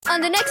on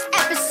the next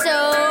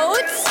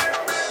episodes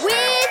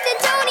with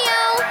Antonio.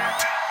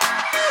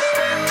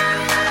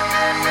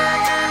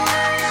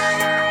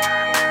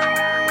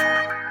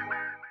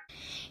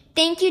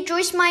 Thank you,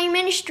 Joyce Meyer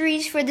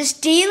Ministries, for this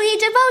daily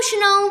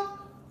devotional.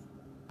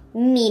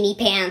 Meanie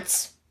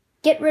pants.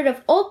 Get rid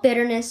of all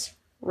bitterness,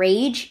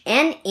 rage,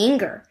 and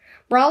anger,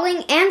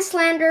 brawling and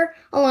slander,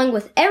 along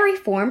with every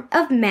form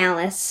of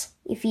malice.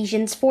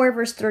 Ephesians 4,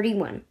 verse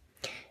 31.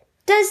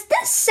 Does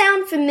this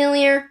sound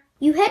familiar?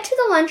 You head to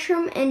the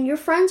lunchroom and your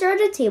friends are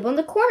at a table in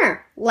the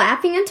corner,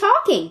 laughing and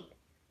talking.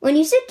 When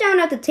you sit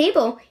down at the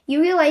table, you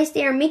realize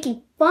they are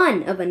making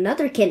fun of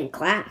another kid in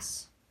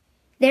class.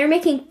 They are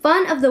making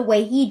fun of the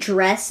way he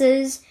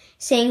dresses,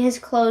 saying his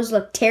clothes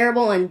look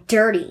terrible and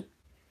dirty.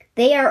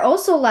 They are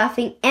also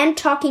laughing and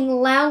talking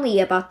loudly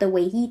about the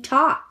way he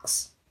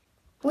talks.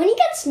 When he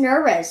gets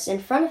nervous in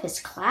front of his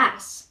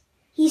class,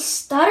 he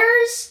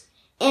stutters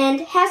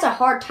and has a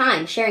hard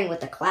time sharing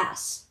with the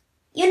class.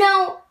 You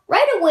know,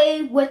 right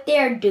away what they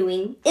are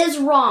doing is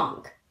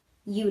wrong.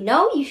 You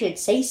know you should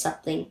say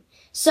something.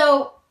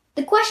 So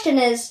the question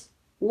is,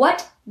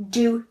 what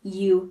do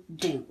you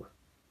do?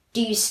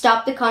 Do you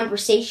stop the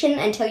conversation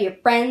and tell your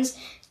friends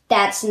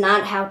that's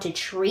not how to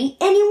treat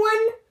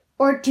anyone?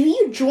 Or do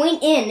you join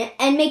in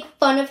and make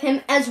fun of him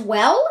as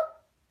well?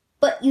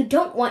 But you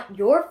don't want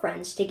your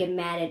friends to get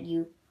mad at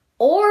you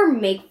or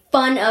make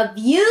fun of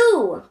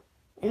you.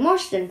 And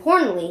most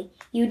importantly,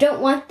 you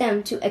don't want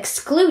them to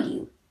exclude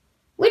you,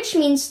 which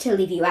means to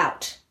leave you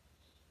out.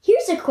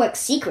 Here's a quick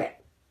secret.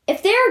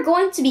 If they are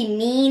going to be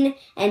mean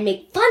and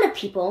make fun of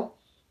people,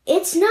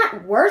 it's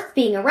not worth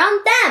being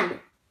around them.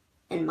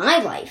 In my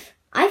life,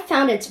 I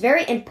found it's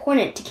very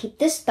important to keep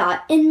this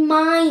thought in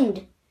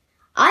mind.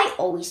 I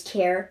always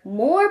care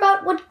more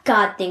about what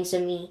God thinks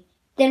of me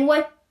than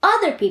what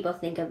other people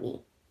think of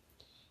me.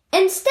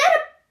 Instead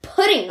of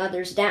putting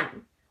others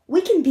down,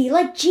 we can be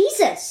like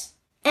Jesus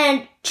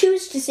and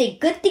choose to say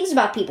good things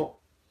about people.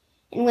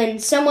 And when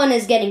someone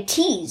is getting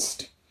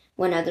teased,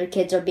 when other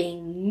kids are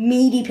being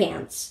meaty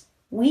pants,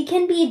 we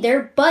can be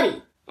their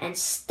buddy and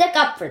stick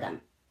up for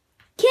them.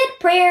 Kid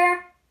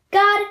prayer.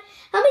 God,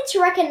 help me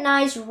to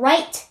recognize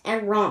right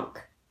and wrong.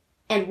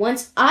 And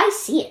once I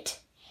see it,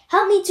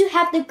 help me to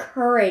have the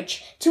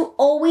courage to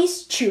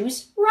always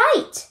choose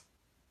right.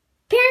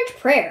 Parent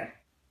prayer.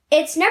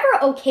 It's never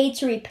okay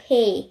to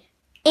repay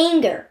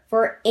anger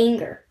for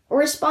anger or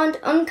respond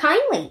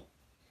unkindly.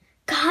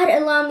 God,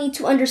 allow me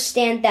to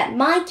understand that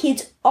my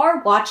kids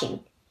are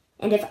watching,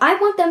 and if I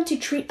want them to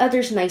treat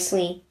others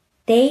nicely,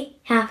 they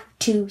have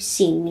to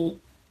see me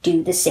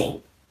do the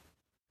same.